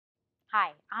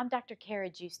Hi, I'm Dr. Cara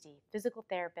Giusti, physical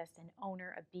therapist and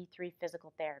owner of B3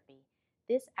 Physical Therapy.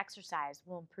 This exercise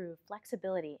will improve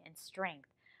flexibility and strength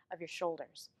of your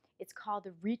shoulders. It's called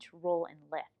the reach, roll, and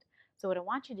lift. So, what I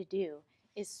want you to do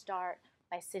is start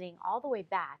by sitting all the way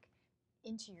back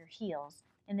into your heels,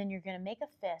 and then you're going to make a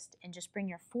fist and just bring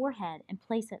your forehead and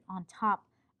place it on top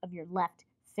of your left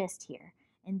fist here.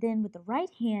 And then with the right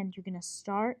hand, you're going to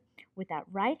start with that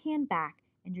right hand back,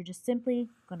 and you're just simply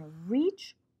going to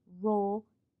reach, roll,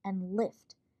 and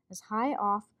lift as high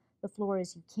off the floor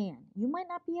as you can. You might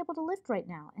not be able to lift right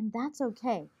now, and that's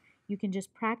okay. You can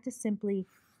just practice simply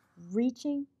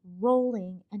reaching,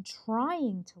 rolling, and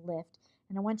trying to lift.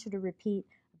 And I want you to repeat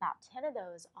about 10 of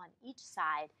those on each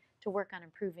side to work on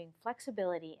improving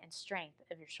flexibility and strength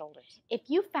of your shoulders. If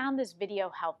you found this video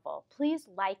helpful, please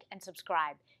like and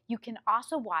subscribe. You can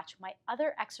also watch my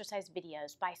other exercise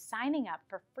videos by signing up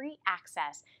for free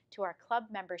access to our club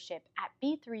membership at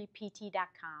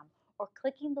b3pt.com or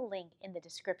clicking the link in the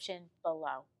description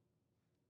below.